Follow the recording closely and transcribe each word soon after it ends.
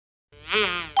Brush,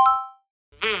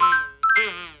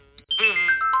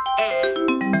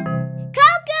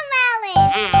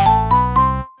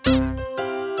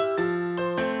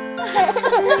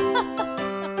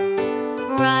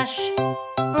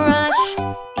 brush,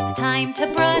 it's time to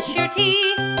brush your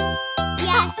teeth.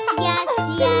 Yes, yes,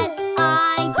 yes,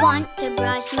 I want to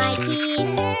brush my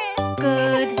teeth.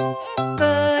 Good,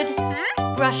 good,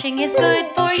 brushing is good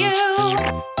for you.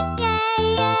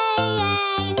 Yay, yay,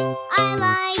 yay, I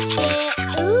like it.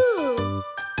 Ooh.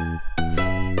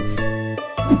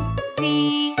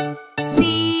 See,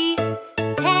 see,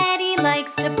 Teddy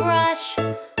likes to brush.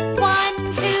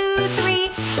 1, 2, 3,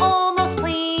 almost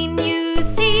clean, you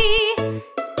see.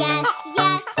 Yes,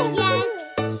 yes,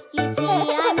 yes, you see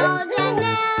I'm all done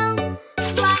now.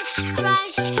 Brush,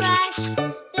 brush, brush,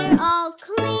 they're all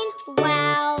clean,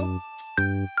 wow.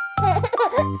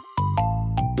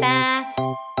 Bath,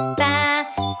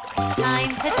 bath, it's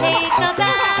time to take a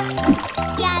bath.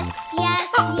 Yes, yes,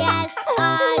 yes,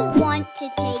 I want to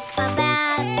take a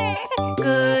bath.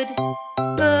 Good,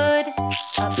 good,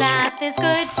 a bath is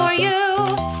good for you.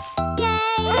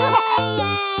 Yay, yay,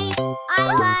 yay, I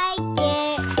like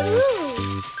it.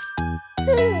 Ooh.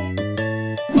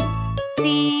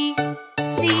 See,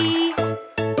 see,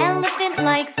 elephant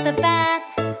likes the bath.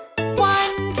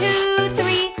 1, 2,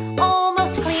 3,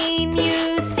 almost clean,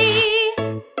 you see.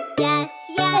 Yes,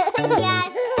 yes,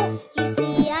 yes, you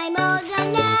see I'm all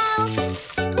done now.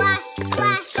 Splash,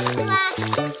 splash, splash,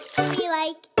 we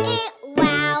like it,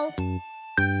 wow.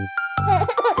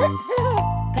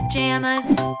 Pajamas,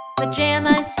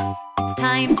 pajamas, it's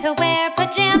time to wear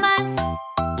pajamas.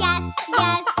 Yes,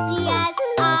 yes, yes,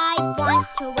 I want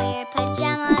to wear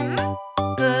pajamas.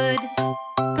 Good,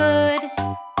 good,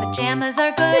 pajamas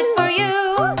are good for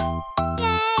you.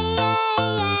 Yay, yay,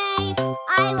 yay,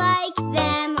 I like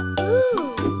them,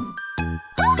 ooh.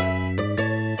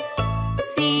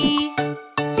 See,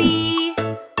 see,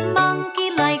 monkey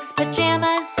likes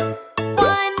pajamas.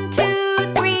 1,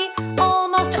 2, 3,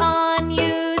 almost on,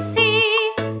 you see.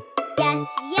 Yes,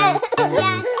 yes,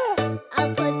 yes, I'll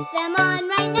put them on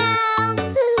right now.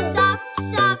 Soft,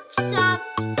 soft,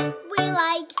 soft, we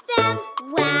like them,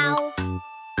 wow.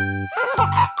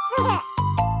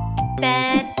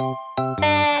 Bed,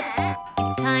 bed,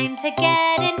 it's time to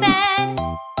get in bed.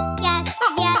 Yes,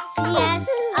 yes, yes,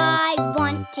 I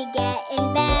want to get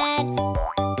in bed.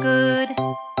 Good,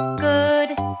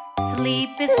 good,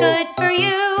 sleep is good for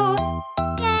you.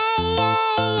 Yay,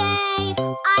 yay, yay,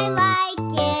 I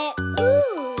like it,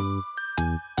 ooh.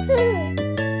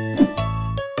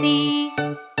 See,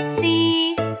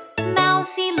 see,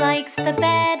 Mousie likes the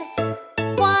bed.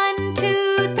 1,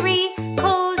 2, 3,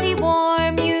 cozy,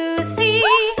 warm, you see.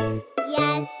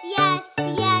 Yes, yes,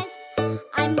 yes,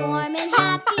 I'm warm and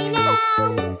happy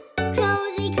now.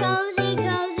 Cozy, cozy,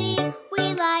 cozy,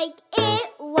 we like it,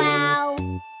 wow.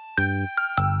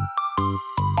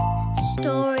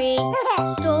 Story,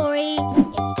 story,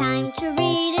 it's time to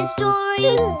read a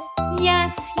story.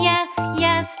 Yes, yes,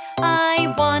 yes,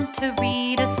 I want to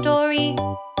read a story.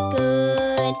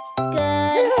 Good,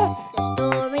 good, the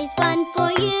story's fun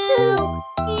for you.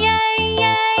 Yay,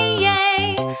 yay,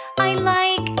 yay, I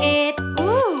like it,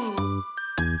 ooh.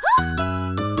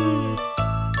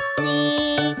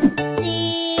 See,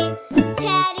 see,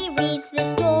 Teddy reads the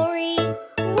story.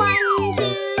 1,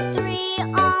 2, 3,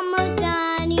 almost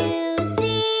done, you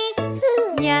see.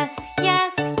 Yes,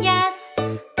 yes, yes,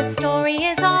 the story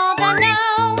is all done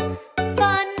now.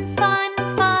 Fun, fun,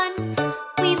 fun,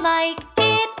 we like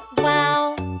it,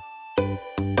 wow.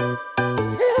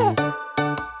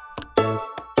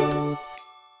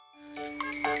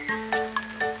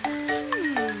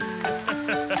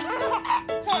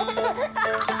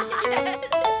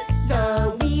 The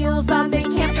wheels on the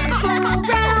camper go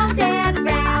round and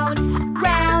round,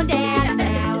 round and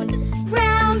round,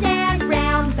 round and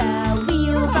round. The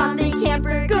wheels on the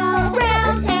camper go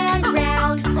round and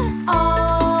round,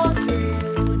 all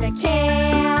through the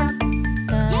camp.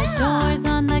 The doors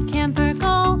on the camper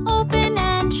go open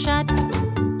and shut,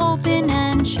 open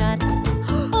and shut,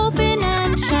 open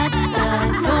and shut.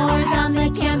 The doors on the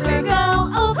camper go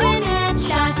open and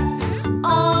shut,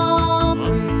 all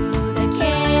through the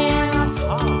camp.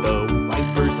 The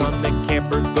wipers on the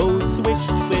camper go swish,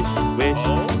 swish, swish.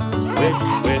 Swish,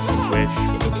 swish, swish.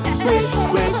 Swish,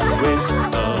 swish, swish.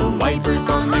 The wipers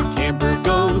on the camper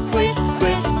go swish,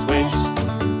 swish, swish.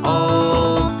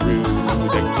 All through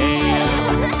the camp.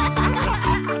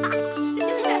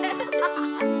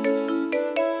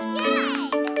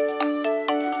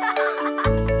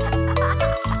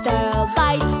 The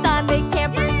lights on the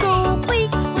camper go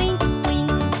blink, blink,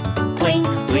 blink, blink,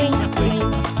 blink,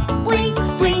 blink, blink,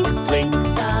 blink, blink.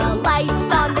 The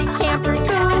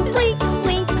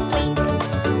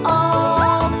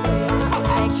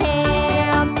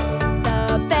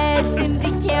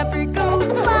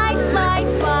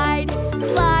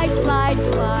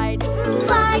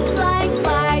slide,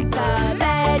 slide. The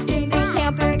beds in the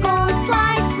camper go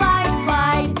slide, slide,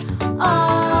 slide.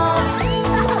 All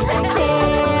through the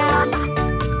camp.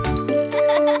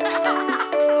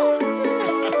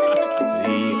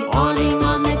 The awning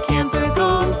on the camper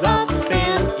goes up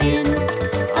and in,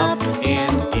 up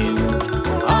and in,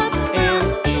 up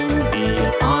and in. The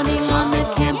awning on the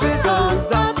camper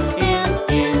goes up and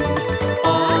in,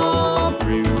 all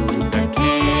through the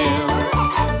camp.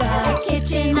 The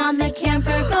kitchen on the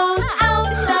camper goes out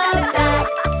the back,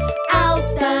 out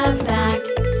the back,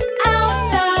 out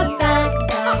the back.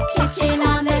 The kitchen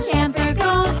on the camper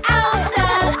goes out the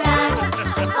back,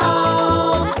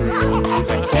 all through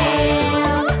the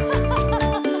camp.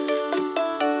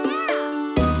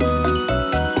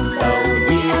 The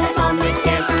wheels on the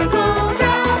camper go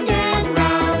round and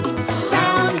round,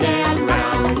 round and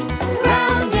round,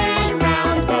 round and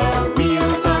round. The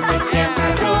wheels on the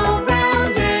camper go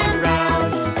round and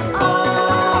round,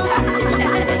 all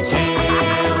through the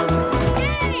camp.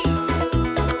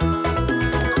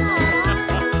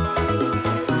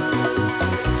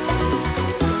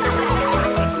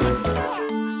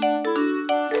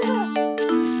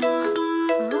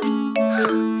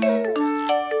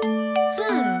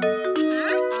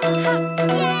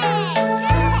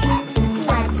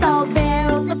 Let's all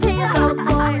build a pillow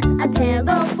fort, a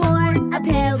pillow fort, a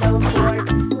pillow fort.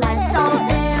 Let's all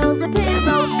build a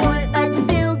pillow fort. Let's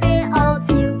build it all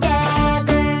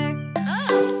together.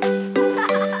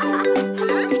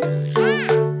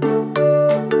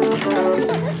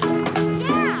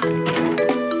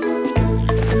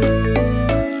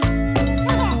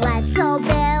 Let's all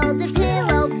build a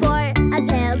pillow fort, a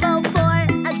pillow fort,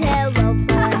 a pillow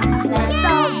fort. Let's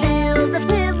all build a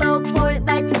pillow fort.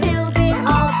 Let's build it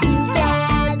all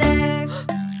together.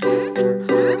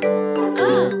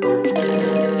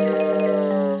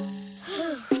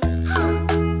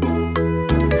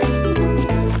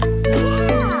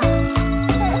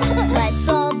 Let's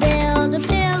all build a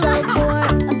pillow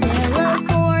fort, a pillow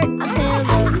fort, a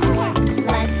pillow fort.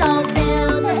 Let's all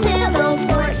build a pillow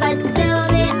fort. Let's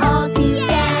build it all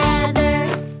together.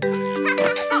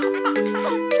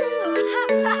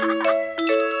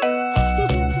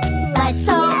 Let's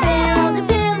all build a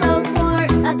pillow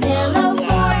fort, a pillow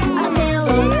fort, a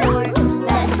pillow fort.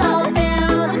 Let's all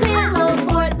build a pillow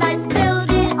fort. Let's build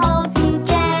it all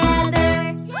together.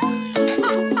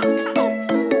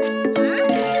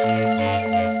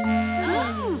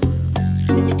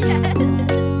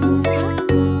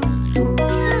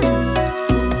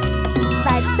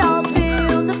 Let's all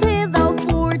build a pillow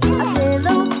fort, a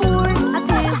pillow fort, a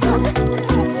pillow fort.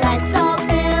 Let's all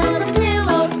build a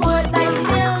pillow fort. Let's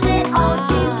build it all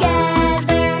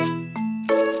together.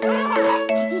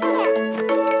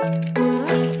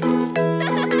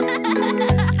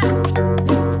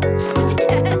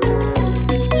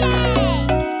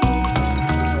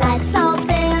 Let's all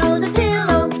build a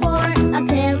pillow fort, a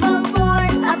pillow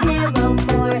fort, a pillow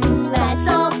fort. Let's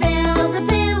all build a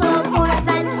pillow fort.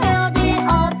 Let's build it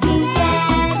all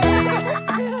together.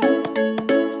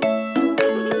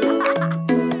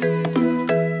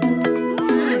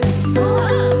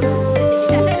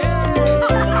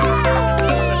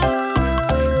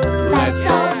 Let's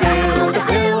all build a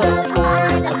pillow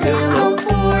fort, a pillow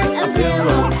fort, a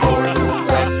pillow fort.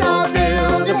 Let's all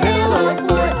build a pillow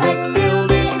fort. Let's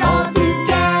build it all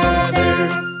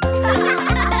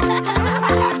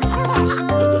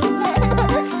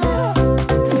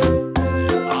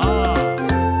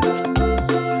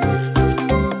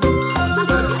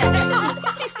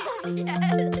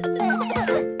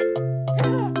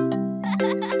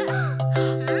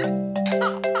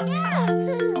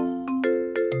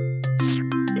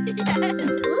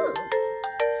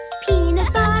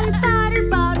Peanut butter, butter,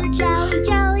 butter, jelly,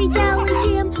 jelly, jelly,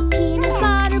 jam. Peanut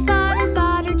butter, butter,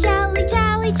 butter, jelly,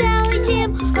 jelly, jelly,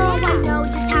 jam. Oh, I know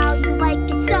just how you like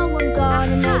it, so I'm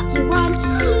gonna make you one.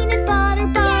 Peanut butter,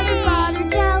 butter, butter,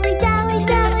 jelly, jelly,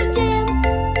 jelly, jam.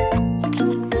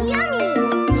 Yummy!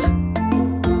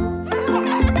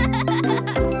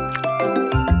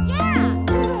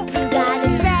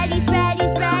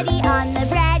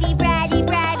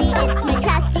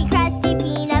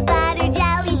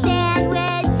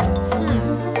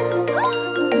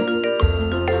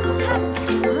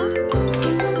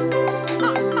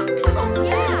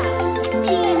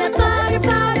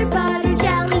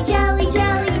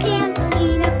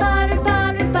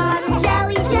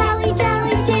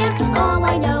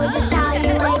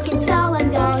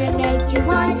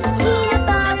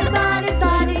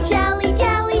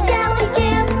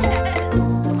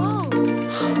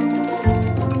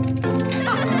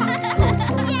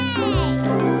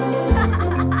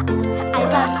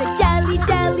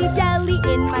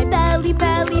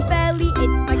 belly, belly, belly.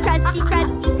 It's my crusty,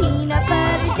 crusty peanut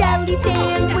butter jelly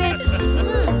sandwich.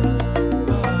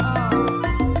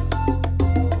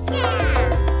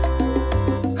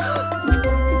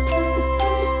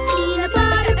 Peanut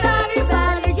butter, butter,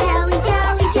 butter, jelly,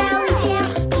 jelly, jelly jam.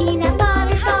 Peanut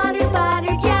butter, butter,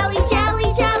 butter, jelly, jelly,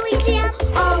 jelly jam.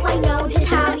 Oh, I know just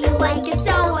how you like it,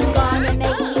 so I'm gonna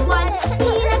make you one.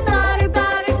 Peanut butter,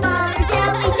 butter, butter,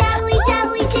 jelly, jelly,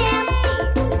 jelly jam.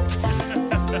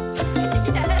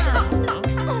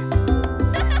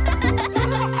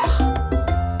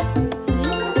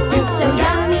 It's so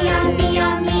yummy, yummy,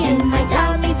 yummy in my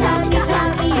tummy, tummy,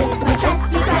 tummy. It's my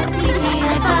crusty, crusty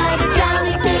peanut butter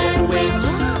jelly sandwich.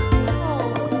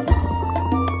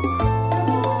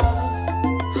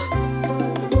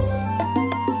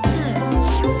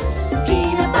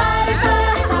 Peanut butter,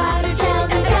 butter, butter,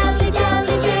 jelly, jelly,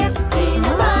 jelly jam.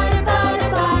 Peanut butter, butter,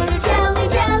 butter, jelly,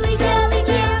 jelly, jelly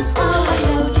jam. Oh, I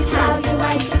know just how you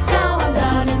like it, so I'm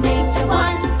gonna make you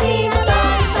one. Peanut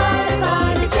butter, butter,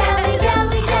 butter, jelly,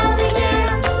 jelly, jelly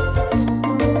jam.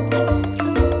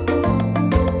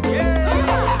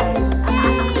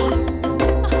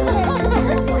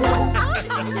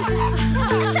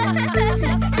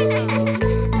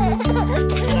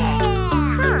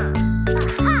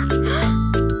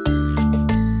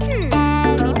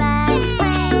 Everybody's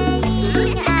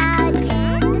playing out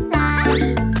in the sun.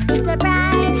 It's a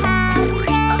bright, happy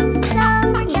day, so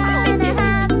we're gonna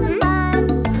have some fun.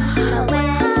 But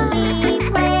when we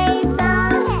play,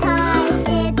 sometimes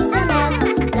it's a mess.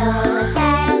 So let's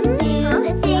head to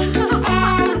the sink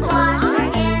and wash our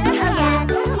hands. Oh yes.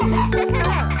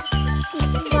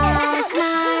 Wash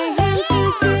my hands, do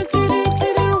do do do do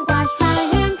do. Wash my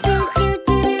hands, do do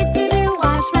do do do do.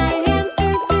 Wash my hands, do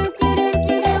do do do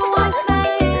do do. Wash my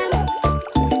hands.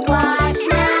 Wash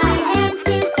my hands,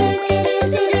 do do do do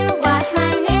do do. Wash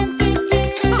my hands, do do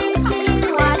do do do do.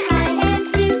 Wash my hands,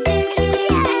 do do do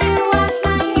do do do. Wash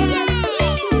my hands.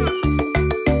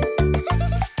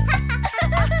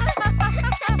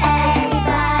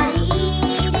 Everybody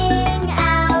eating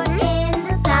out in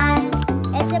the sun.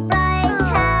 It's a bright,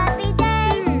 happy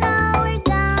day, so we're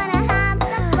gonna have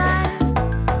some fun.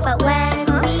 But when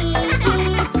we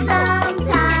eat,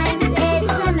 sometimes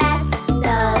it's a mess.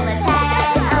 So let's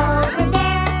head over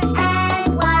there and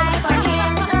wipe our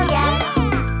hands. Oh yes.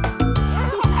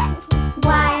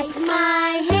 Wipe my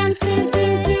hands, do do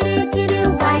do do do do.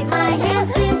 Wipe my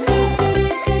hands, do do do do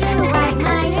do do. Wipe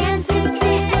my hands, do do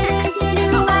do do do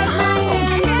do. Wipe my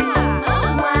hands.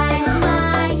 Wipe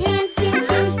my hands, do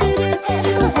do do do do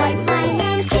do. Wipe my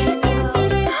hands, do do do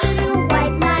do do do.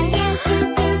 Wipe my hands, do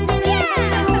do do do do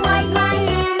do. Wipe my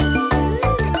hands.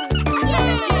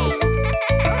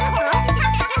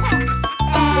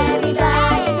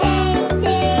 Everybody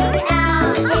painting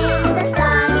out in the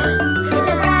sun. It's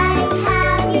a bright,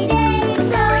 happy day,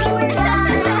 so we're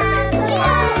gonna have some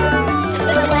fun.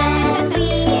 But when we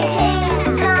paint,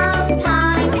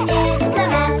 sometimes it's a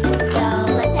mess. So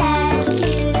let's head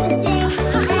to the sink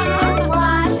and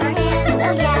wash our hands.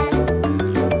 Oh yes.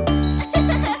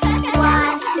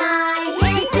 Wash my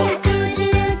hands, do do do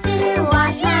do do do.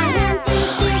 Wash my hands, do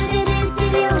do do do do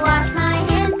do. Wash my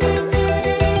hands, do do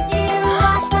do do do do.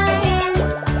 Wash my hands.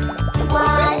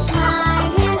 Wash my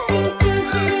hands, do do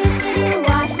do do do do.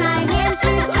 Wash my hands,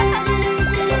 do do do do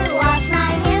do do. Wash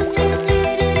my hands, do do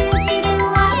do do do do.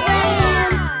 Wash my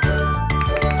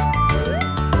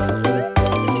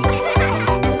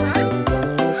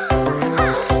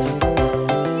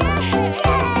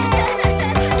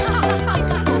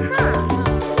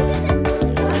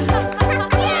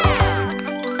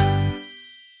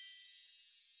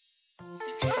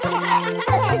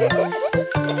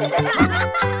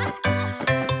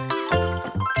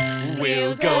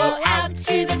We'll go out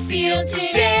to the field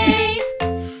today.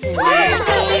 We're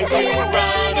going to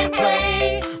run and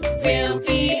play. We'll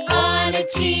be on a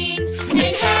team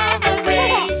and have a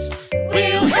race.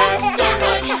 We'll have so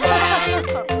much fun.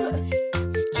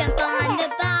 Jump on the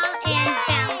ball and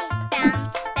bounce,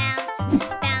 bounce, bounce,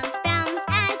 bounce, bounce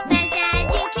as fast as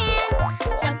you can.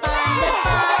 Jump on the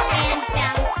ball and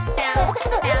bounce, bounce,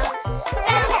 bounce,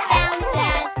 bounce, bounce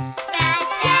as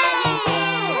fast as you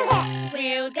can.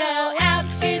 We'll go out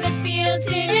to the field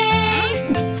today.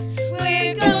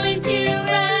 We're going to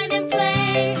run and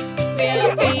play.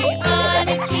 We'll be on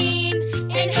a team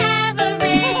and have a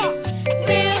race.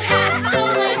 We'll have so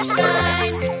much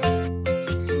fun.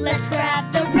 Let's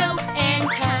grab the rope and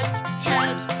tug,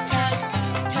 tug, tug,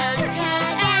 tug,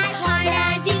 tug as hard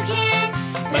as you can.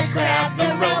 Let's grab the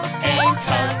rope and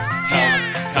tug, tug,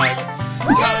 tug,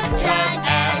 tug, tug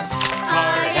as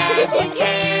hard as you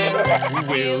can.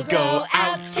 We'll go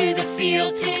out to the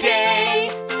field today.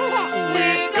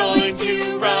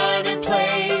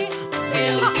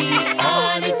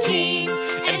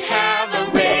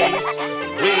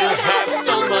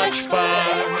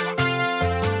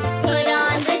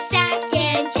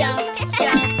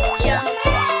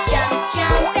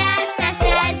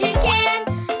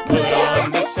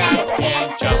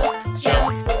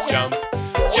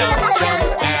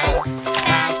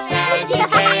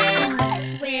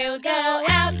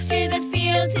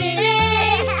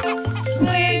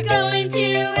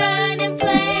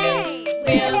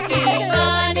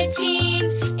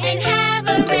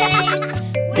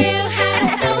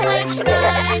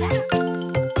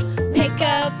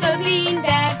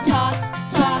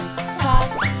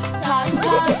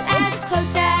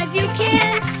 as you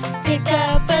can. Pick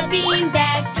up a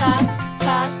beanbag, toss,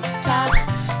 toss, toss,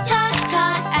 toss,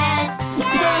 toss as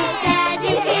close as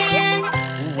you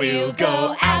can. We'll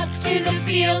go out to the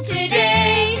field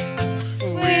today.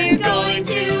 We're going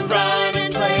to run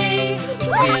and play.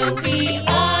 We'll be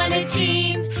on a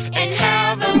team and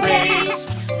have a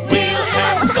race. We'll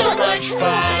have so much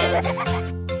fun.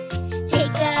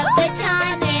 Take up the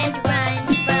time and run,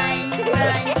 run,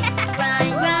 run,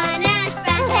 run, run as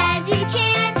fast as you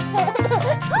can.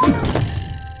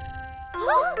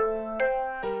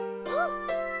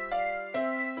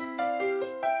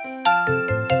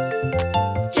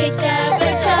 Take the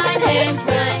baton and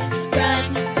run,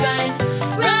 run, run,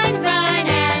 run, run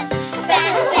as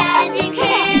fast as you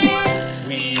can.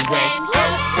 We went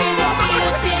out to the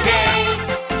field today.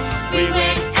 We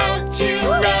went out to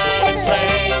run and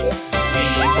play. We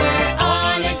were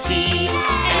on a team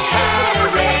and had a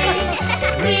race.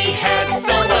 We had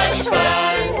so much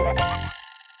fun.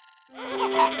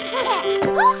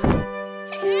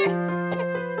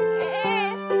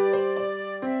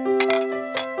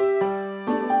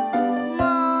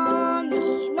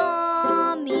 Mommy,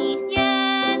 Mommy,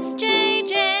 Yes,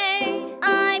 JJ.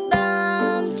 I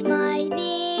bumped my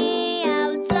knee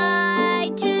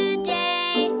outside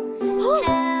today.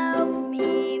 Help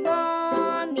me,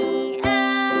 Mommy,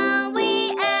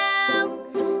 owie, ow.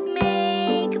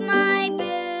 Make my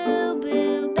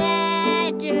boo-boo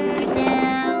better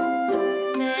now.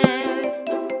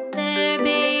 There,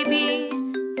 baby,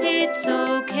 it's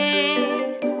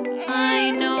okay.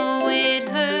 I know it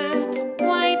hurts.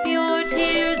 Wipe your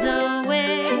tears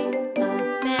away. A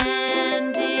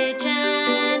bandage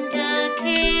and a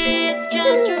kiss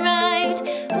just right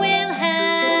will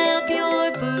help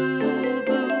your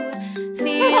boo-boo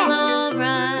feel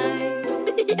alright.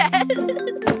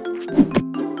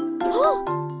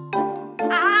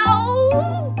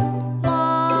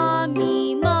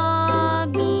 Mommy,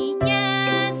 Mommy,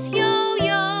 yes,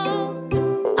 yo-yo.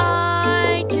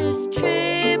 I just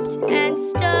tripped and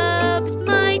stubbed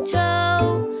my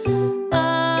toe.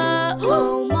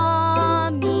 Oh,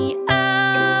 Mommy,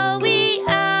 owie,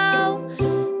 ow.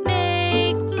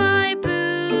 Make my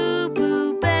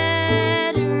boo-boo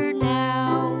better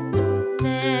now.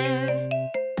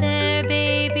 There,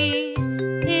 baby,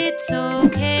 it's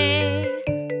okay.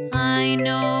 I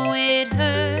know it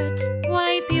hurts.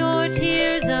 Wipe your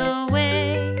tears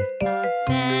away. A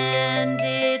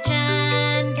bandage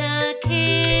and a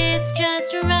kiss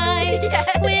just right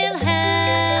will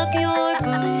help your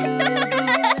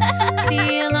boo-boo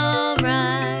feel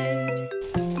alright.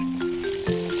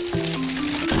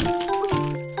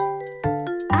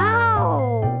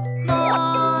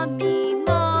 Mommy,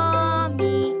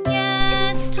 Mommy,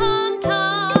 Yes, Tom,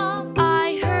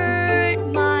 I hurt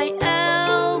my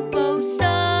elbow.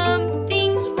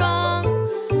 Something's wrong.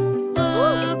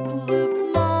 Look,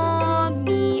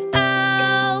 Mommy,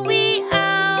 owie,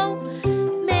 ow.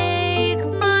 Make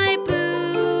my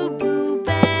boo-boo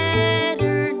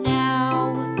better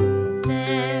now.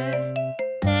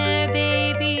 There,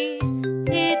 baby,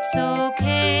 it's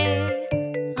okay.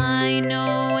 I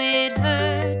know it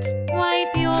hurts.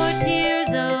 Wipe your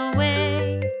tears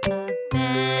away. A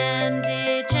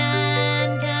bandage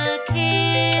and a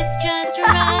kiss just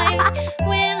right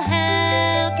will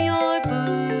help your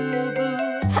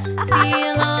boo-boo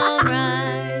feel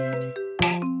alright.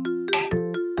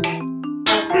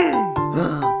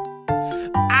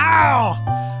 Ow!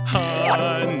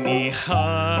 Honey,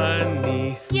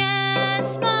 honey,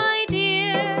 Yes, my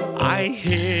dear. I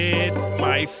hit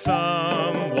my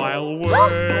thumb while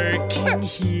working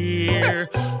here.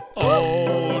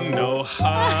 Oh no,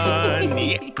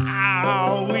 honey,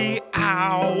 owie,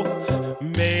 ow.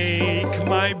 Make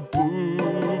my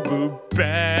boo-boo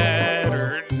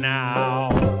better now.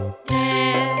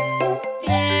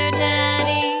 There,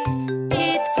 Daddy,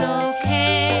 it's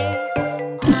okay.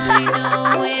 I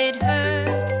know it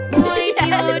hurts. Wipe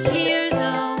your tears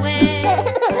away.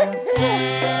 A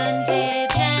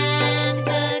bandage and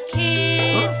a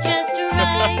kiss just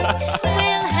right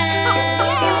will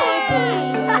help your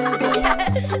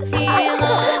boo-boo feel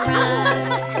alright.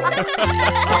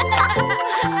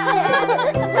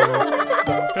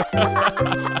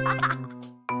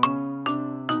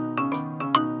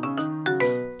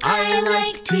 I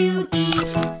like to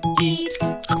eat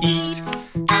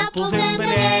apples and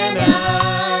bananas.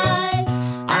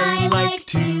 I like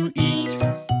to eat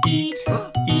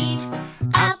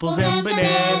apples and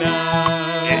bananas.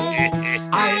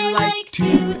 I like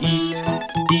to eat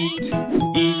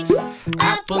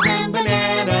apples and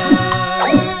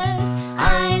bananas.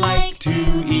 I like to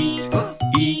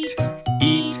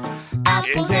Eat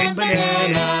apples and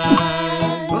bananas.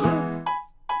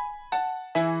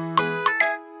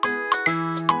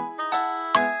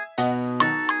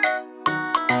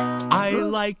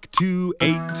 like to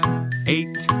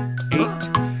eat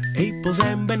apples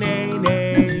and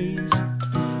bananas.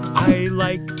 I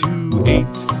like to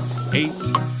eat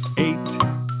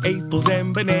apples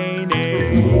and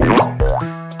bananas.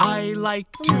 I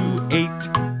like to eat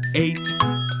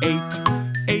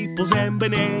apples and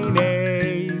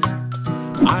bananas.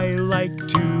 I like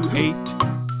to eat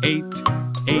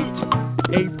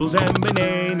apples and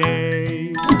bananas.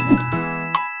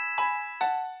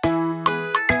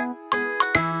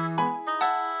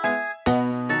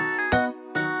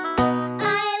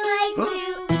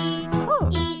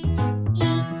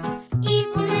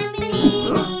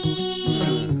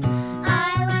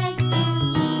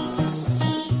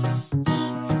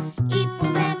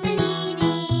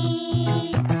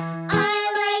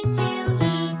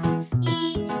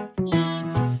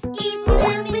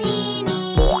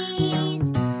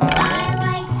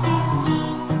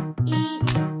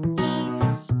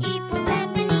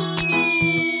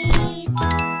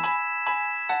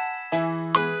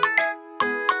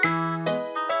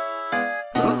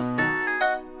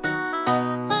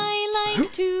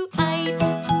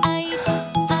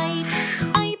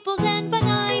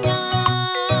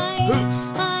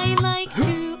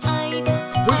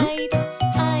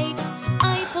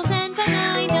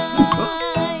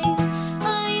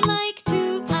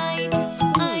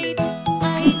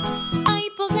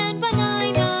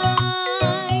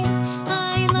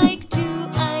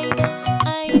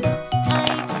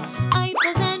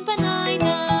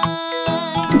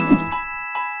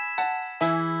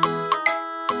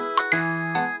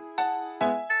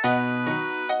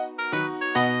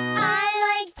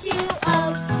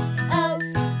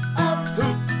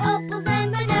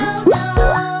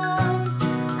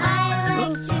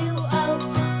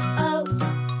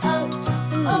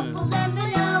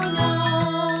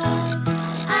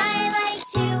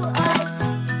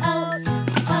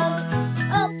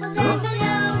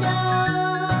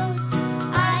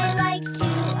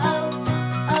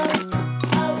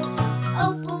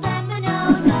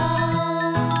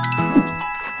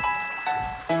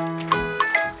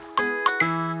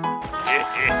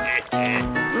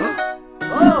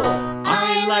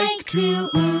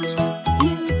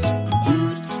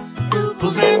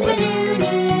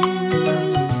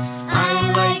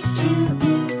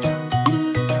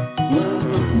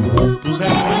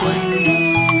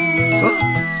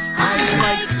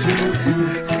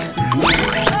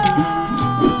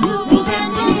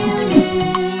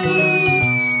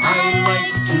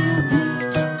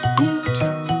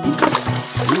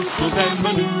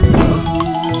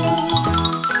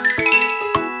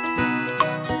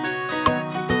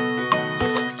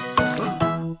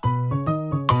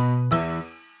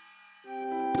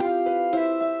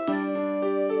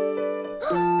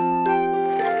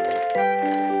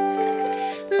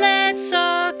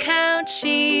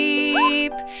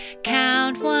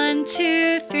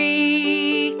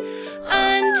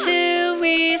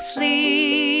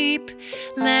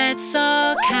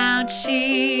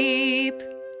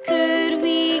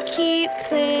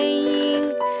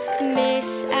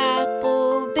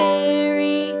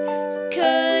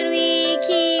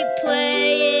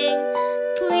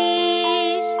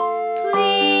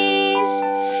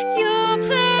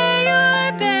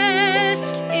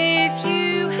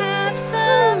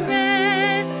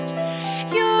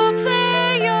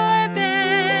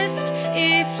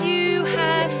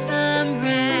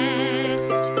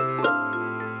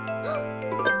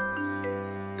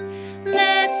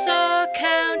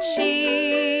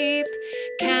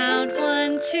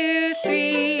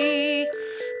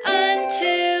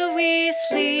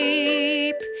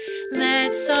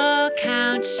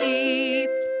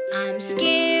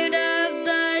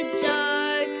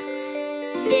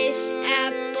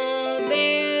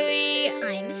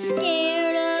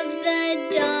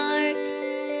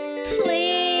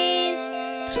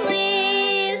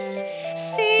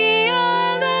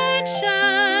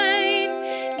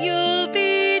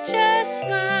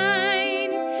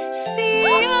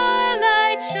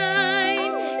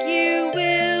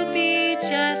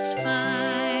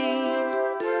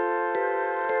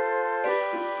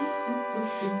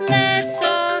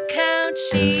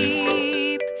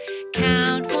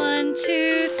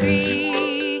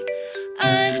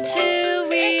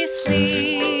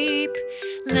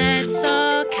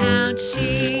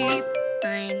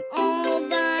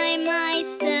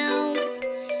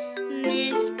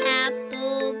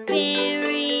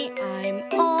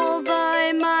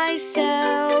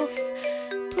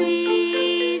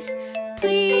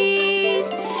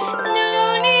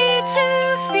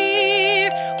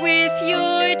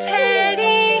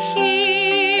 Teddy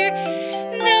here,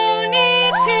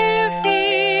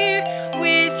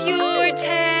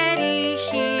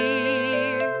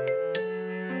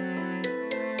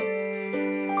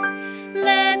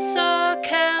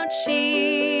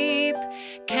 sheep.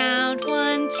 Count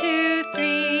 1, 2,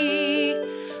 3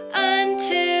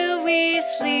 until we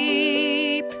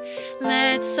sleep.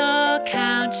 Let's all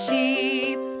count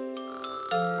sheep.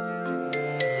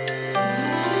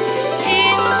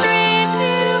 In dreams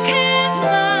you can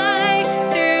fly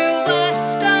through a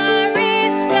starry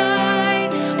sky.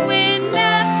 When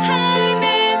nap time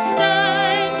is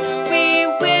done, we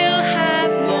will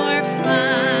have more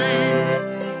fun.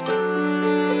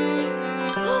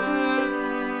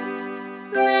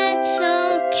 Let's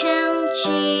all count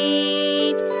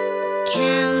sheep.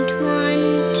 Count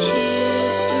 1, 2,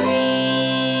 3.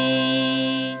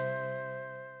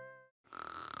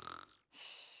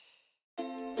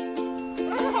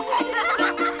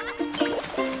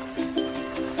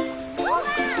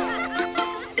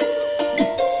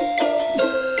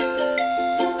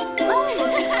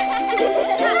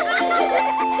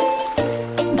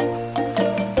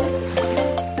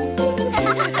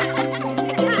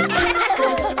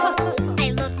 I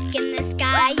look in the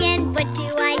sky and what do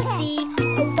I see?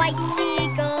 A white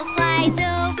seagull flies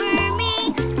over me.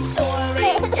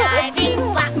 Soaring, diving,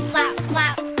 flap, flap,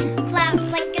 flap. Flap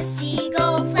like a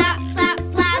seagull, flap, flap,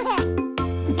 flap.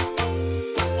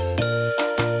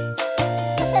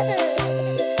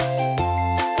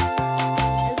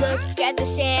 I look at the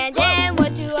sand and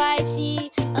what do I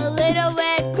see? A little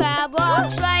red crab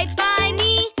walks right by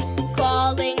me.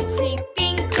 Crawling,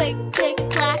 creeping, click, click,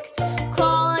 clack.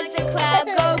 Crawl like the crab,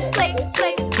 go click,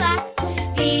 click, clack.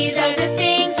 These are the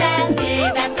things that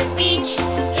live at the beach.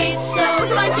 It's so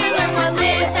fun to learn what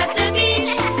lives at the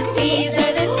beach. These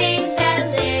are the things that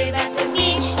live at the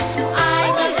beach. I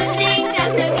love the things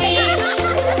at the beach.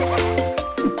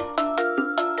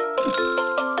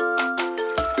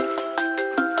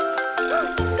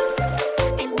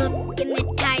 I look in the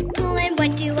tide pool and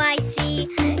what do I see?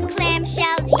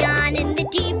 Clamshells yawn in the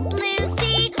deep blue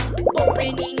sea.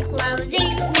 Opening,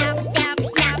 closing, snap, snap,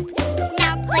 snap.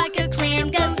 Snap like a clam,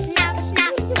 go snap,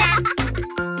 snap, snap.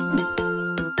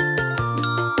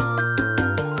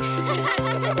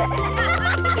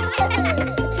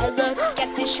 I look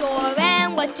at the shore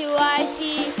and what do I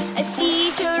see? A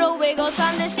sea turtle wiggles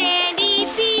on the sandy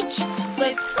beach.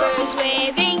 Flippers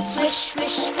waving, swish,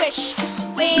 swish, swish.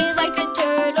 Wave like a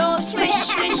turtle, swish,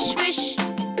 swish, swish.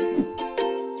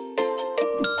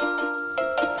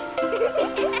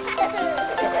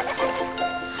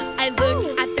 I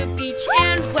look at the beach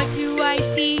and what do I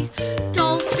see?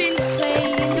 Dolphins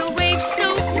play in the waves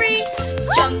so free.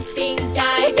 Jumping,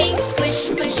 diving, splish,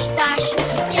 splish, splash.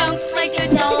 Jump like a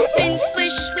dolphin,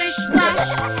 splish, splish, splash.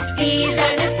 These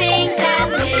are the things that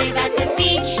live at the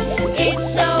beach. It's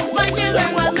so fun to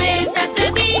learn what lives at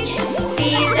the beach.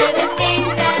 These are the things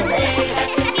that live at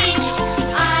the beach.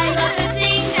 I love the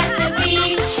things at the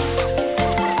beach.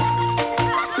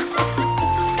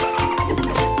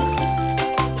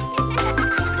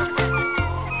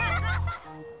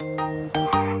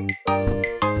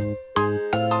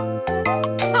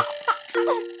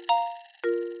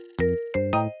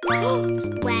 When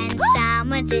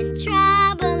someone's in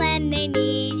trouble and they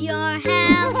need your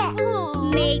help,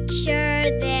 make sure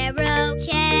they're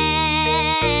okay.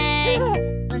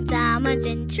 When someone's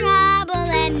in trouble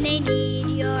and they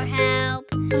need your help,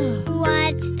 what's the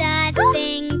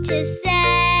thing to say?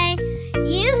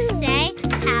 You say,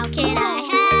 how can I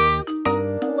help?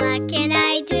 What can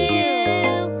I do?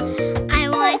 I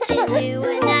want to do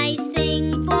a nice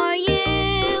thing for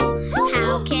you.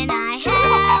 How can I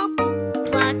help?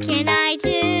 What can I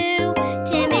do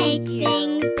to make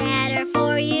things better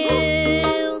for you?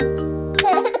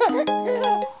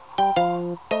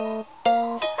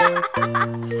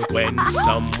 When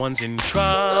someone's in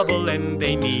trouble and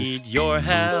they need your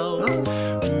help,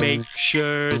 make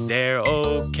sure they're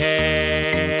okay.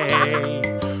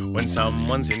 When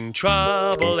someone's in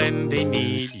trouble and they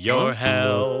need your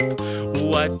help,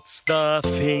 what's the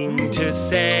thing to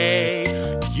say?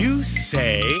 You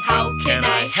say, how can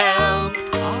I help?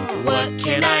 What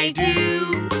can I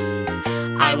do?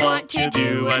 I want to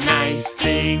do a nice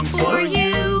thing for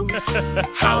you.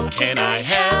 How can I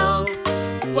help?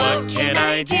 What can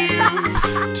I do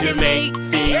to make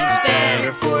things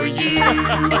better for you?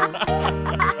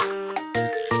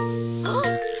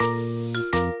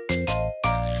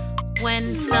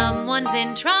 When someone's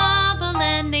in trouble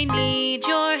and they need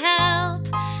your help,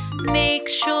 make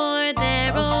sure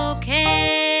they're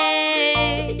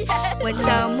okay. When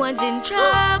someone's in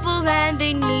trouble and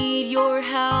they need your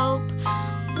help,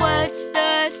 what's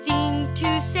the thing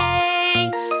to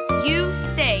say? You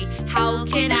say, how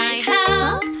can I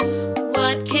help?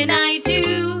 What can I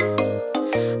do?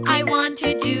 I want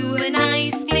to do a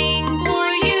nice thing for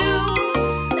you.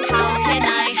 How can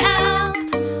I help?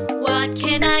 What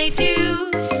can I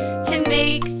do to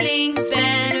make things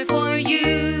better for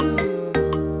you?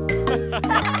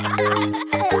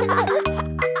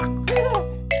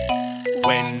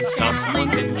 When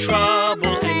someone's in trouble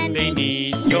and they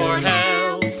need your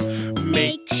help,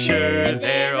 make sure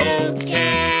they're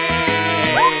okay.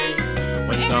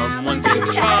 When someone's in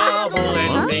trouble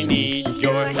and they need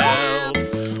your help,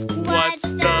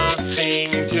 what's the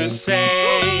thing to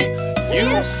say?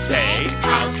 You say,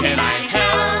 how can I help?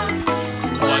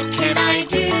 What can I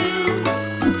do?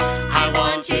 I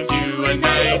want to do a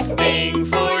nice thing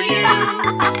for you.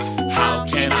 How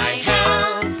can I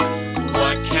help?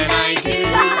 What can I do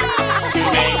to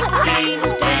make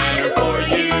things better for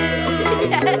you?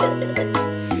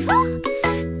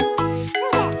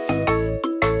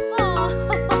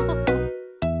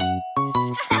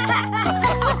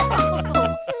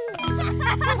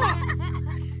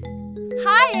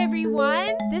 Hi,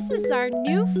 everyone. This is our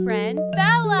new friend,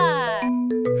 Bella.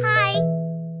 Hi.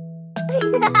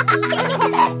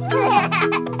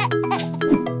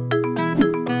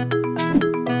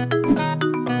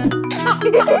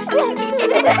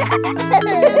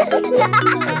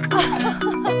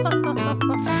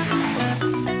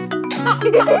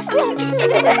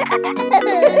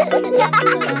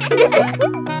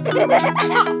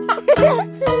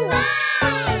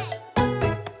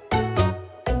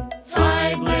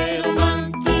 Five little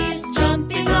monkeys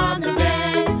jumping on the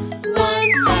bed.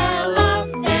 One fell off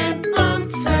and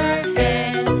bumped her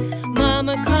head.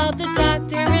 Mama called the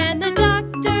doctor and the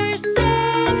doctor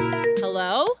said,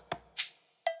 hello?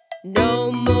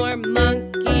 No more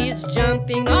monkeys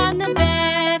jumping on the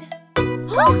bed.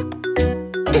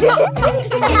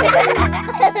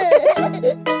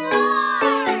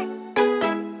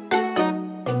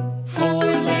 Four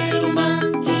little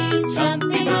monkeys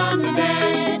jumping on the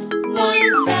bed.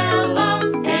 One fell off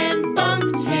and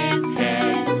bumped his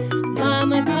head.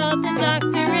 Mama called the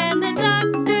doctor and the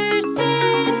doctor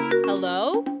said,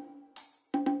 hello?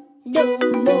 No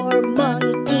more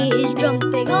monkeys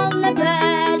jumping on the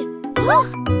bed.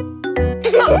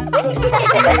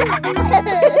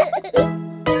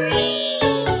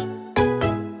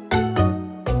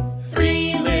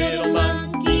 Three little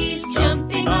monkeys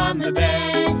jumping on the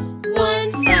bed.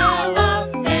 One fell off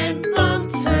and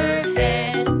bumped her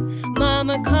head.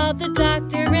 Mama called the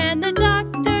doctor and the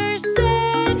doctor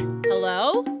said,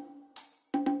 hello?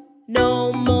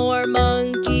 No more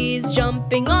monkeys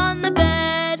jumping on the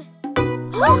bed.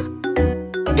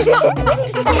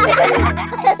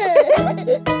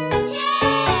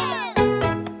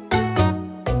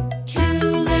 Two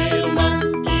little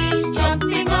monkeys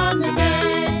jumping on the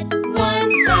bed.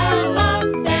 One fell off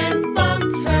and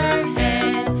bumped her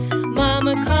head.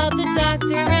 Mama called the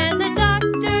doctor and the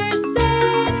doctor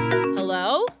said,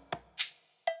 hello?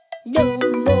 No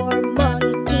more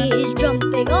monkeys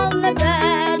jumping on the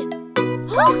bed.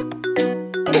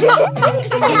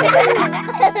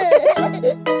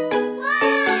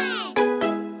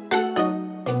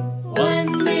 One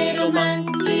little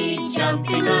monkey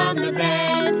jumping on the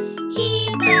bed. He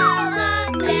fell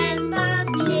off and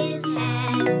bumped his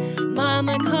head.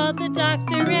 Mama called the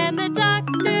doctor and the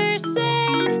doctor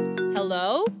said,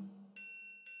 hello?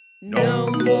 No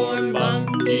more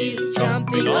monkeys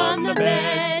jumping on the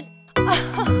bed.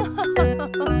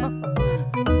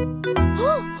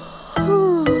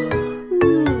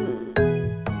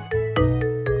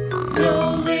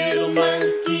 No little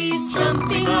monkeys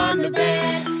jumping on the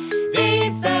bed.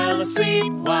 They fell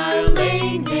asleep while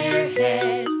laying their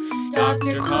heads.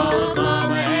 Doctor called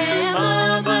Mama and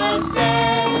Mama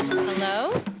said,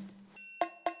 hello?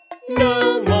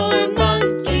 No more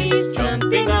monkeys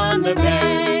jumping on the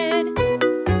bed.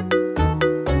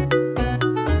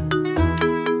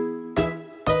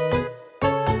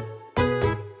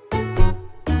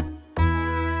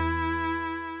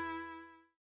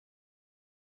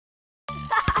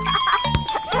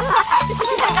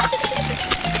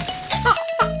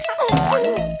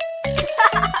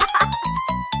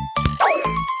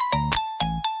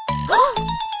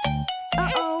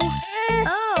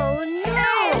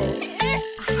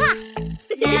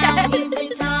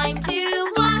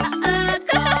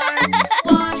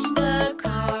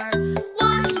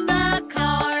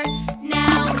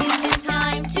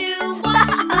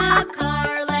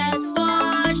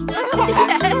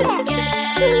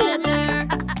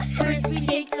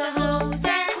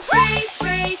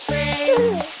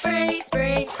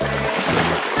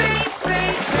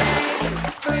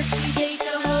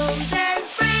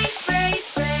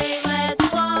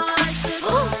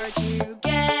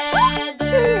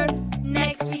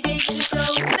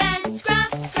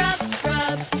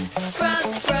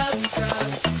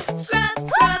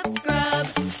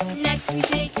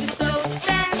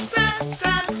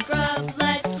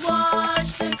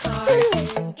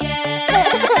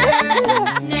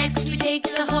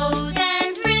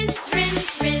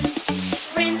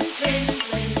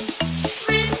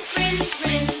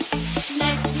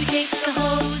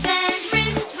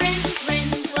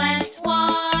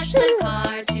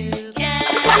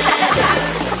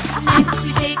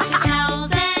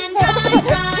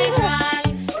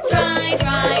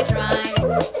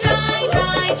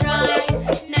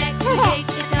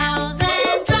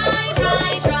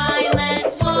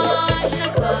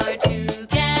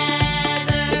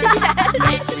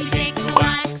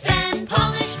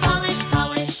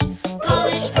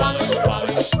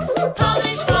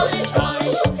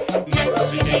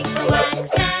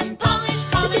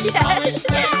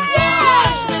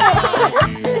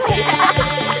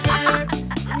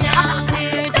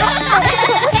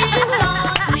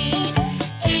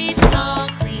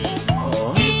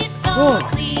 all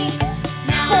clean.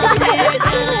 Now we're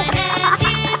done and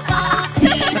it's all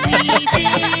clean. We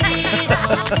did it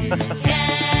all together.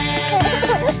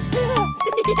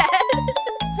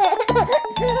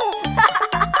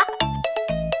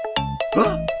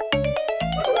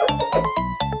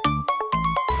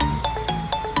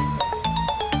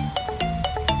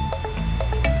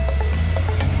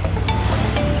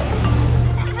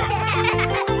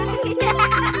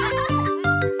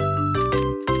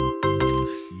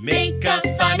 Make a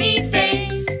funny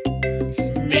face.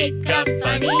 Make a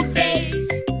funny face.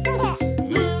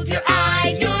 Move your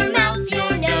eyes, your mouth,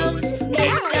 your nose.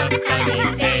 Make a funny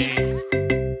face.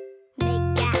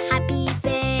 Make a happy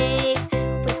face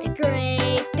with a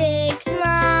great big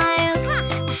smile.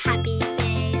 A happy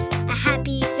face, a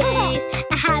happy face,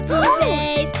 a happy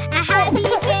face, a happy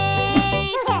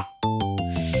face.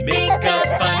 Make a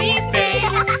funny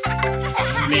face.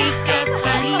 Make a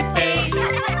funny face.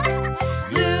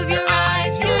 Move your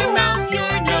eyes, your mouth,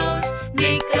 your nose.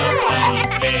 Make a funny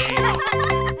face.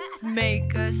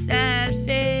 Make a sad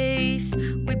face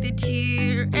with a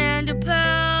tear and a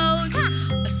pout.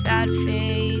 A sad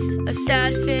face, a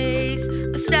sad face,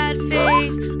 a sad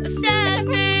face, a sad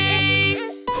face.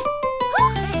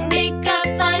 Make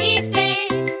a funny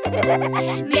face.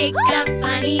 Make a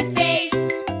funny face.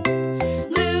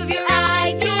 Move your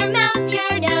eyes, your mouth,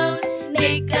 your nose.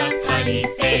 Make a funny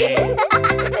face.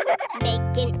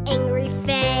 Make an angry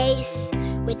face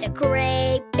with a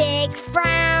great big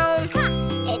frown.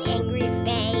 An angry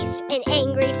face, an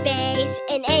angry face,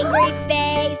 an angry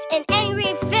face, an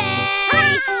angry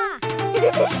face.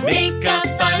 Make a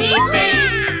funny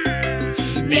face.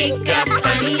 Make a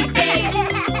funny face.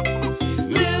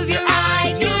 Move your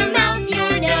eyes, your mouth,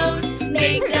 your nose.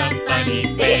 Make a funny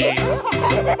face.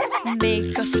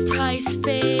 Make a surprise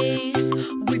face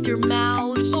with your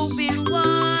mouth open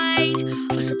wide.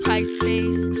 A surprise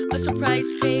face, a surprise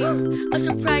face, a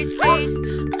surprise face,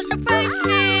 a surprise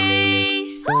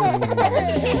face.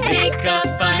 Make a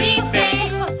funny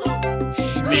face.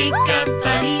 Make a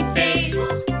funny face.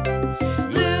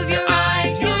 Move your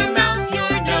eyes, your mouth,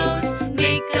 your nose.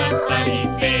 Make a funny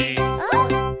face.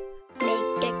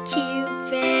 Make a cute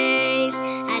face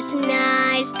as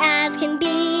nice as can be.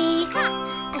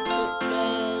 A cute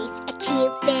face, a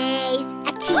cute face,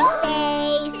 a cute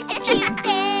face, a cute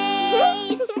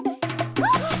face.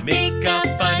 Make a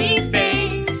funny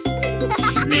face.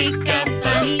 Make a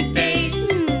funny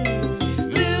face.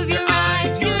 Move your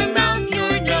eyes, your mouth,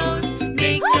 your nose.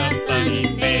 Make a funny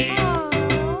face.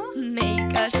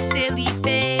 Make a silly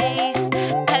face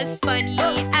as funny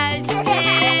as you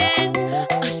can.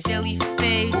 A silly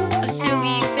face, a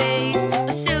silly face,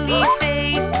 a silly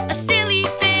face, a silly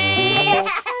face.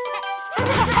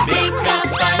 Make a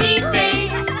funny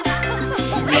face.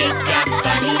 Make a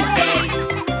funny face.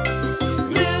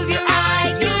 Move your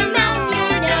eyes, your mouth,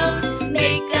 your nose.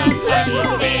 Make a funny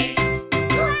face.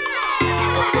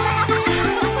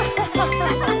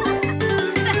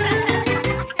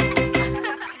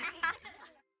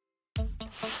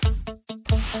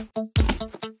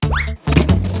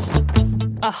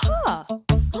 Aha!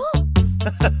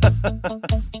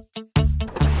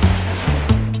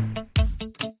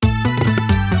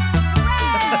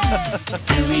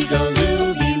 Here we go,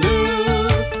 Looby Loo.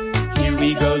 Here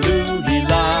we go, Looby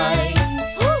Light.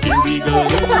 Here we go,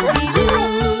 Looby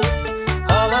Loo.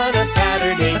 All on a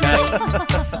Saturday night.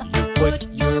 You put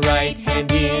your right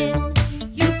hand in.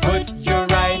 You put your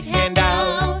right hand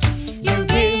out. You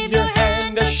give your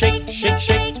hand a shake, shake,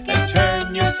 shake, and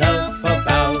turn yourself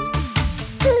about.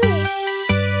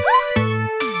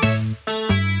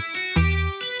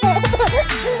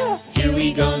 Here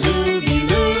we go, Looby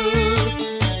Loo.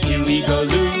 Here we go,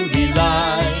 Looby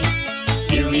Light.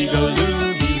 Here we go,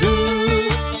 Looby Loo.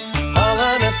 All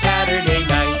on a Saturday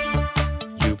night.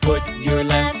 You put your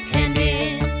left hand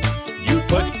in. You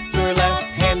put your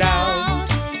left hand out.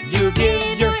 You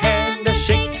give your hand a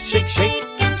shake, shake, shake,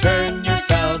 and turn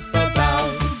yourself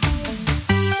about.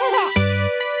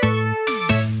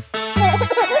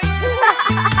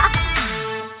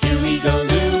 Here we go,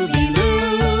 Looby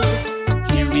Loo.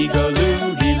 Here we go,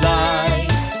 Looby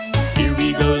Light. Here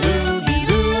we go, Looby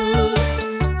Loo.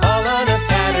 All on a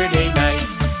Saturday night.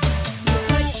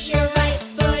 Put your right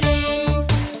foot in.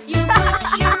 You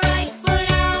put your right foot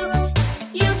out.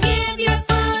 You give your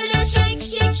foot a shake,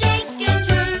 shake, shake, and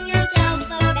turn yourself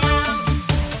about.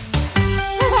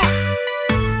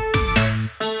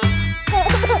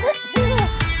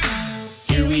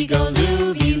 Here we go,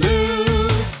 Looby Loo.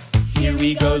 Here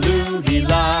we go, Looby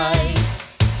Light.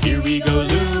 Here we go,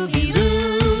 Looby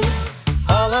Loo.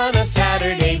 All on a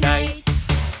Saturday night.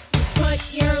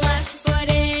 Put your left foot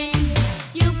in.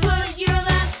 You put your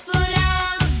left foot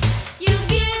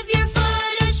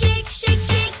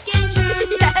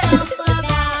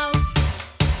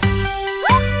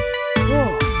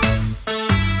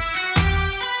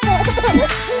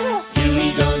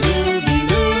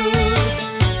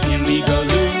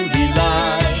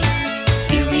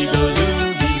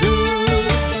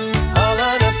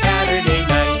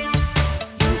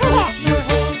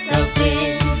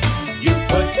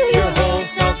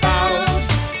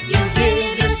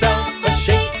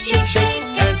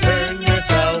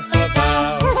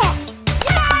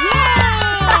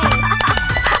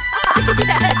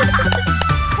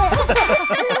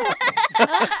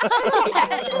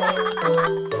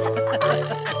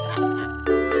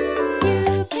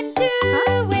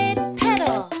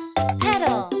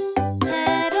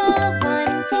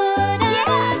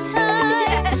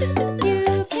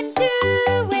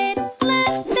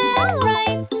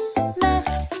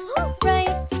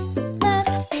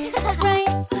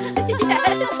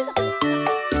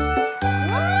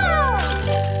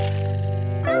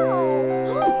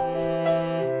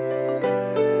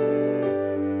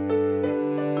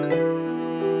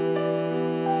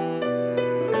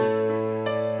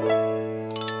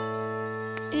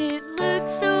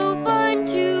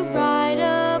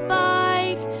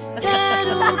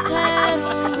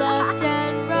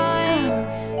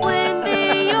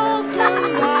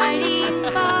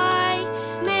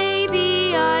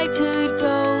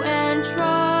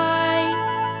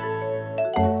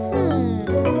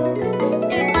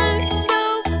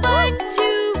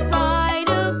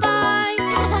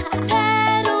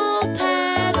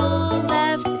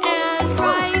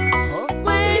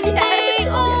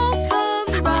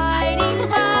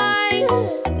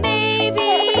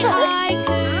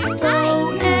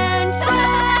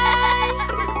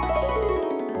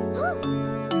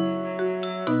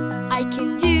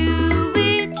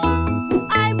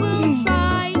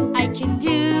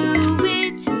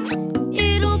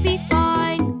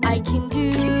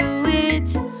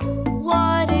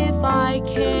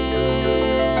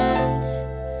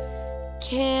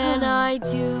I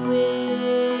do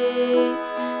it?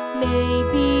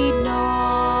 Maybe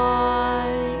not.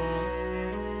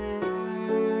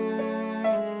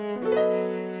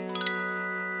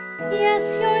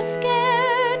 Yes, you're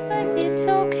scared, but it's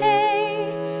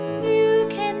okay. You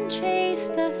can chase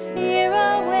the fear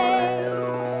away.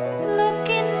 Look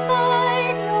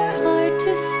inside your heart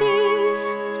to see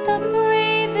the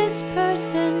bravest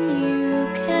person you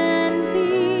can be.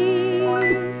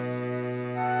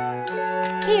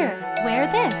 Here, wear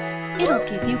this. It'll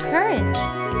give you courage.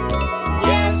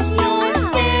 Yes, you're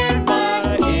scared,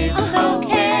 but it's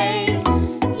okay.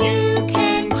 You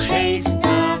can chase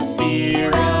the fear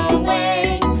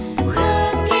away.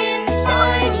 Look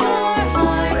inside your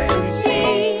heart to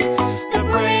see the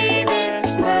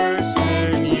bravest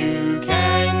person you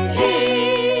can be.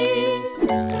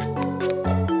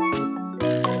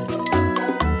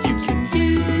 You can do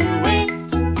it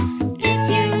if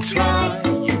you try.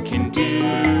 You can do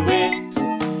it.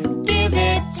 Give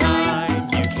it time.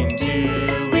 You can do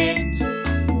it.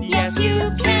 Yes, you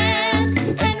can.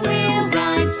 And we'll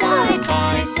ride side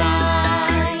by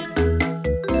side.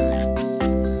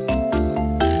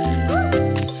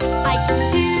 I can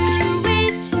do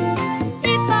it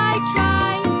if I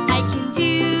try. I can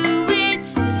do it.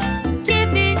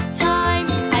 Give it time.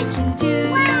 I can do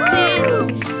it.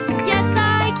 Yes,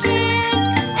 I can.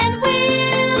 And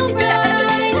we'll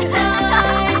ride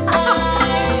side by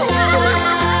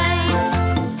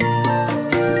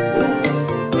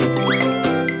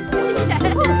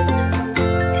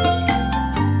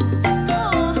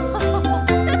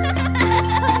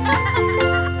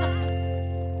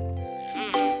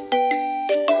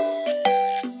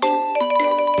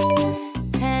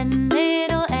Ten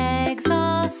little eggs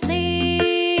all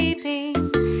sleeping.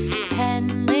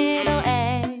 10 little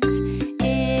eggs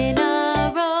in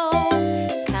a row.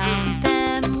 Count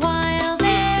them while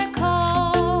they're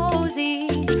cozy.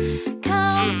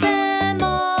 Count them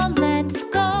all, let's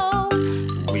go.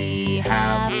 We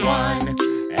have 1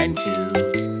 and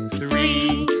 2,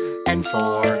 3 and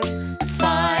 4,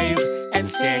 5 and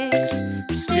 6.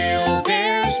 Still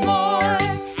there's more.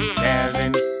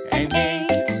 7 and 8,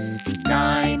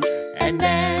 9 and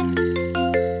then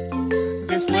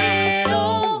this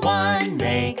little one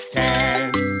makes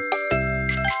 10.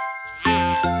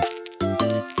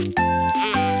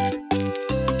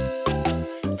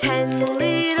 10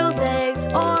 little legs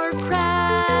are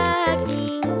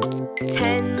cracking.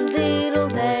 10 little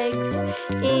legs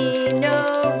in a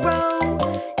row.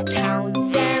 Count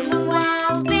them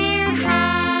while they're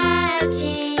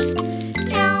hatching.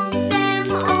 Count them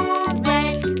all,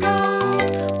 let's go.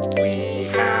 We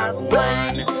have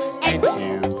 1 and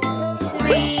 2,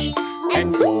 3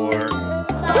 and 4,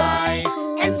 5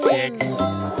 and 6.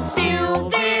 Still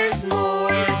there's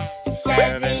more.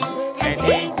 7 and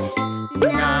 8,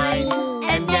 9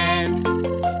 and then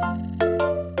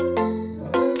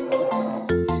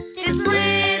this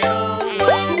little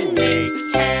one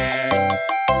makes 10.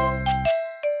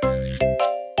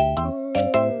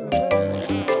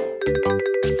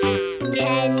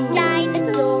 10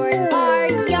 dinosaurs are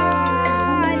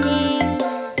yawning.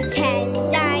 10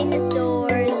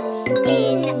 dinosaurs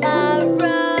in a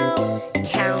row.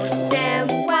 Count them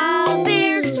while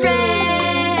they're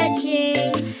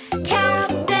stretching.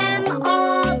 Count them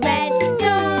all, let's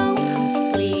go.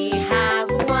 We have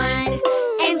 1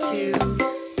 and 2,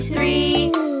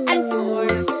 3 and 4,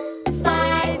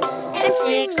 5 and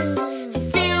 6.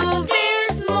 Still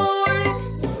there's more.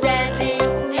 7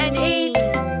 and 8,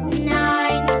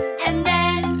 9 and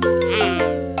then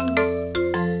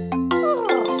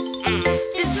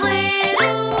this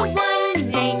little one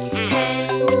makes 10.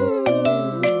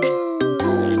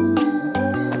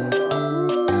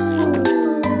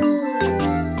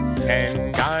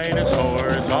 10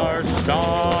 dinosaurs are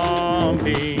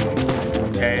stomping.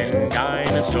 10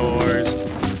 dinosaurs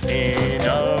in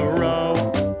a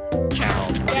row.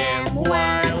 Count them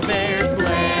while they're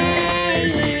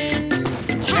playing.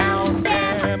 Count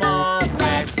them all,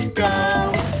 let's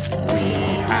go. We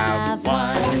have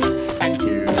 1 and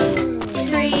 2,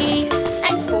 3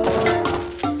 and 4,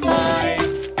 5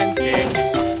 and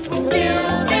 6.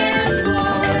 Still there's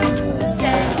more.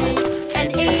 7 and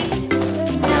 8,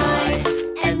 9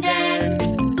 and then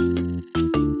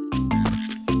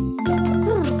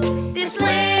this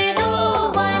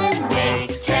little one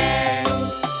makes 10.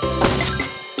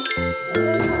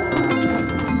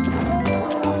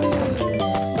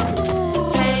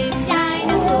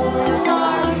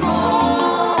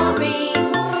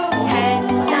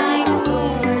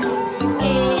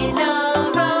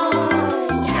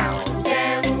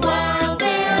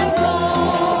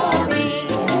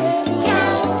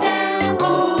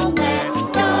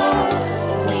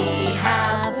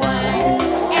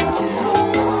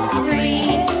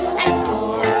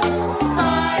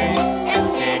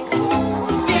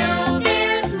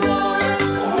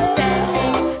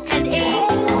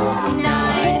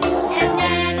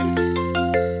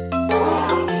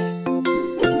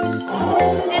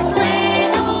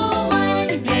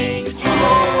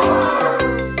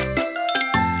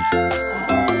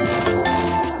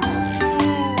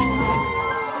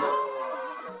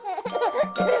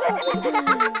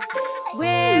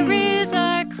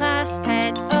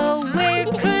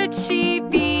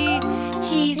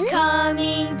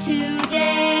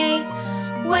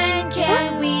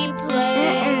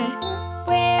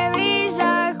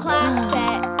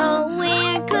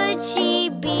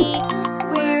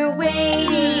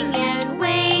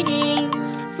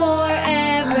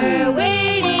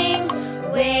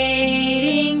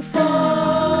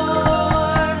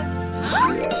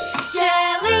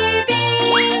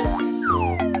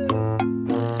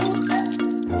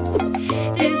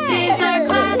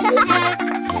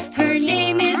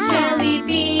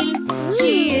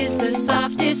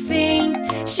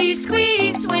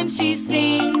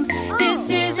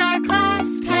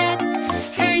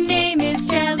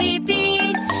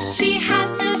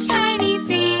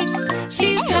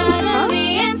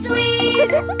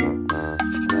 Have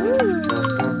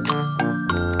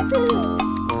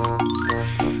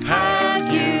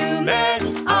you met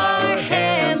our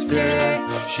hamster?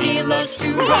 She loves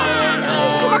to run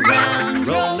around,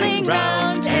 rolling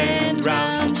round and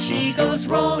round. She goes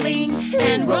rolling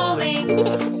and rolling,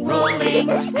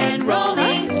 rolling and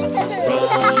rolling,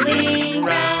 rolling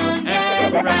round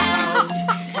and round.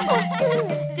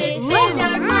 This is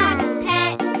our mouse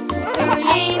pet. Her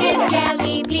name is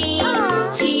Jelly Bean.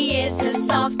 She is the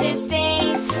softest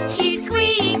thing. She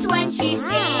squeaks when she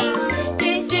sings.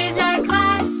 This is our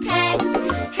class pet.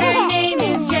 Her name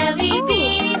is Jelly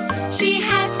Bean. She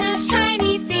has such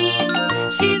tiny feet.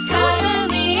 She's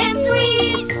cuddly and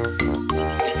sweet.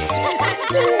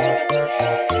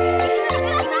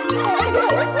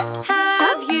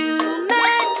 Have you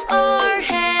met our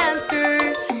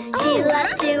hamster? She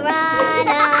loves to run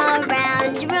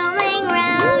around, rolling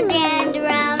round and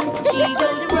round. She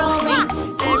goes rolling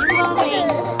and rolling,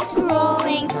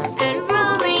 rolling and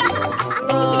rolling,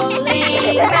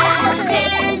 rolling round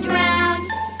and round.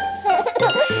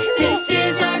 This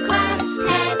is our class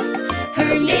pet.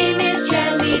 Her name is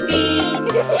Jelly Bean.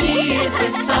 She is the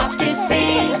softest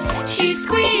thing. She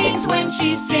squeaks when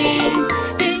she sings.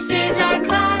 This is our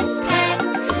class pet.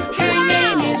 Her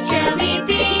name is Jelly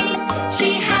Bean.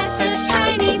 She has such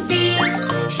tiny feet.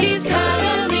 She's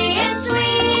cuddly and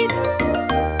sweet.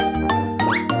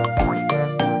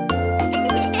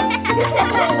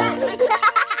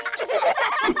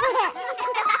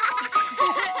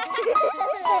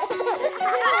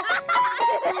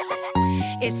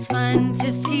 It's fun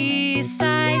to ski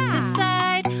side to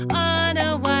side on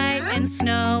a white and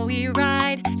snowy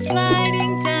ride,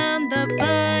 sliding down the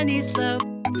bunny slope,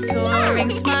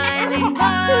 soaring, smiling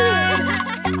by.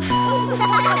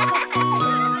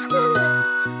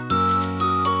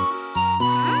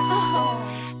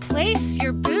 Place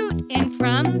your boot in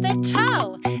from the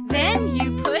toe, then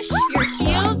you push your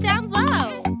heel down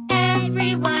low.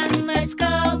 Everyone, let's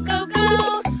go, go,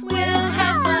 go. We'll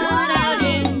have fun out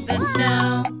in the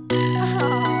snow.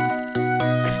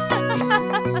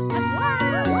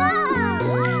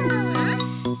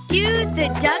 Do the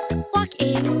duck walk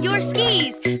in your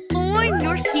skis, form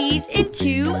your skis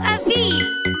into a V.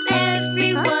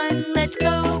 Everyone, let's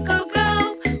go, go,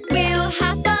 go. We'll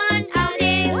have fun out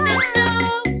in the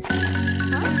snow.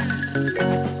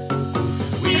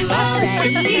 We love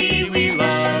to ski, we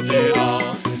love it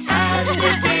all. As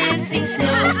the dancing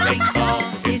snowflakes fall,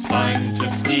 it's fun to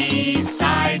ski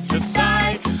side to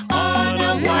side on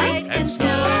a white and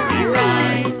snowy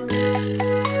ride.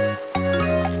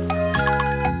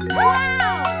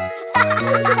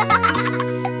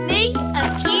 Make a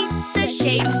pizza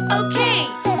shape, okay.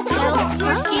 Help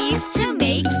your skis to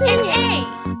make an A.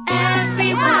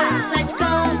 Everyone, let's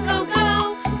go, go,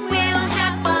 go. We'll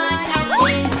have fun out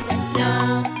in the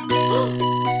snow.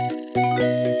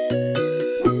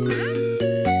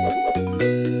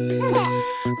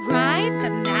 Ride the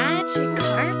magic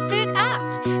carpet up,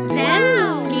 then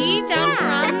we'll ski down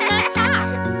from the top.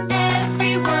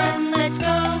 Everyone, let's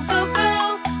go, go,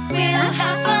 go. We'll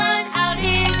have fun out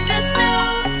in the snow.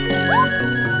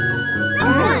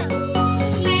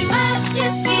 We love to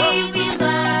ski, we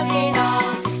love it all.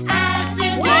 As the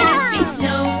dancing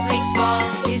snowflakes fall,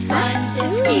 it's fun to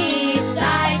ski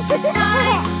side to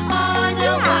side on a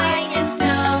white and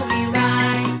snowy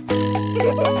ride.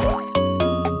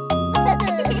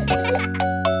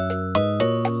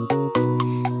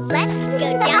 Let's go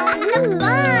down the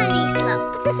bunny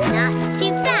slope. Not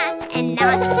too fast and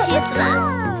not too slow.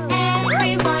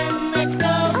 Everyone, let's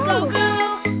go, go, go.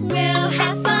 We'll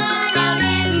have fun out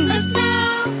in the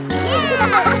snow.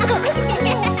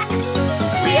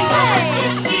 We love to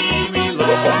ski, we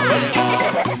love it all.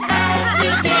 As the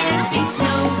dancing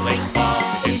snowflakes fall,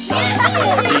 it's fun to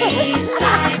ski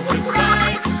side to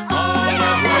side on a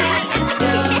white and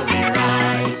snowy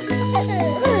ride.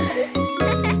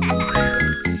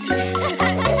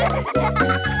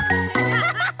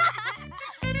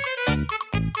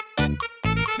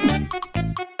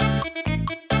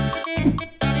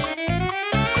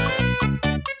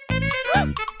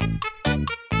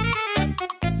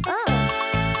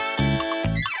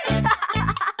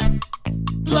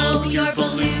 Blow your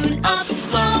balloon up,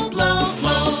 blow, blow,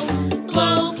 blow.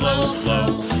 Blow, blow,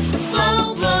 blow.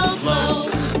 Blow, blow, blow.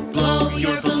 Blow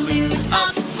your balloon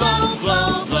up, blow,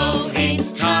 blow, blow.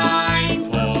 It's time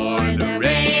for the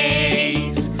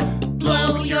race.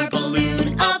 Blow your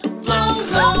balloon up, blow,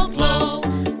 blow, blow.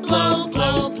 Blow,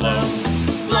 blow, blow.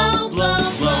 Blow,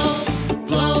 blow, blow.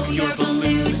 Blow your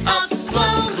balloon up,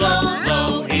 blow, blow,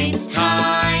 blow. It's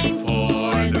time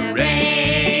for the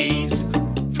race.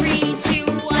 3, 2,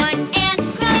 1, and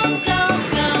go, go,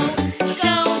 go.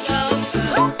 Go,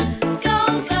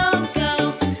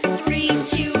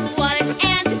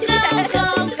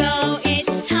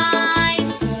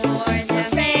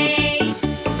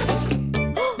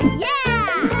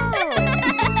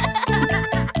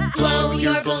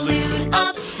 your balloon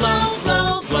up, blow,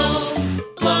 blow, blow.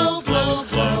 Blow, blow,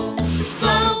 blow.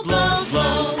 Blow, blow,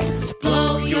 blow.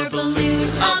 Blow your balloon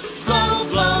up, blow,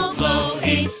 blow, blow.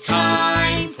 It's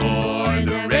time for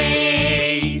the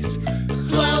race.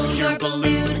 Blow your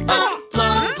balloon up,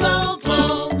 blow, blow,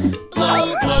 blow.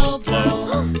 Blow, blow,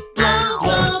 blow. Blow,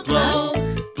 blow, blow.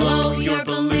 Blow your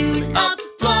balloon up,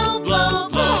 blow, blow,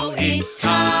 blow. It's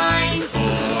time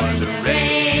for the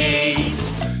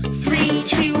race. 3,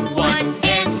 2, 1,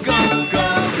 and go, go,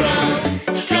 go.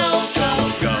 Go, go,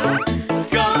 go.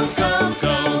 Go, go,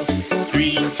 go.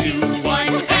 3, 2, 1,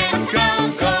 and go,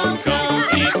 go, go.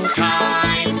 It's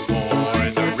time for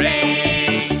the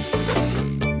race.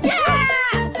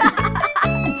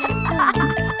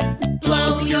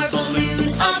 Blow your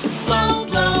balloon up, blow,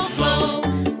 blow, blow.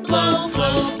 Blow,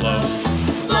 blow, blow.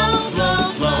 Blow,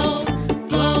 blow, blow.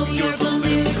 Blow your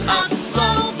balloon up,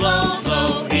 blow, blow,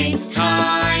 blow. It's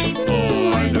time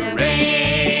for the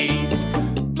race.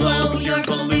 Blow your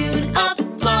balloon up,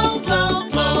 blow, blow,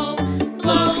 blow.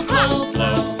 Blow, blow,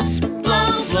 blow.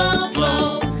 Blow, blow,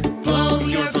 blow. Blow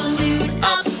your balloon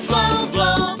up, blow,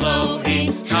 blow, blow.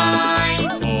 It's time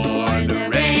for the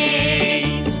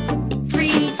race.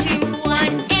 3, 2, 1,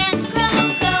 and go,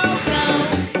 go, go.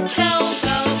 Go,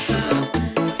 go, go.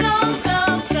 Go, go,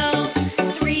 go.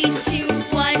 3, 2,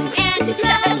 1, and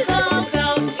go, go, go.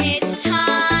 It's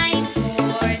time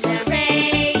for the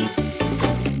race.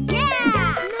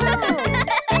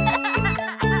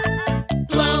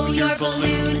 Blow your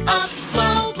balloon up,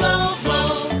 blow, blow,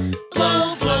 blow.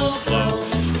 Blow, blow, blow.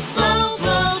 Blow,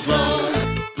 blow, blow.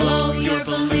 Blow your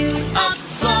balloon up,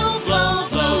 blow, blow,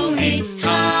 blow. It's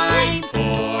time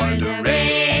for the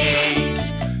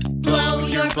race. Blow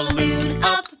your balloon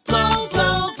up,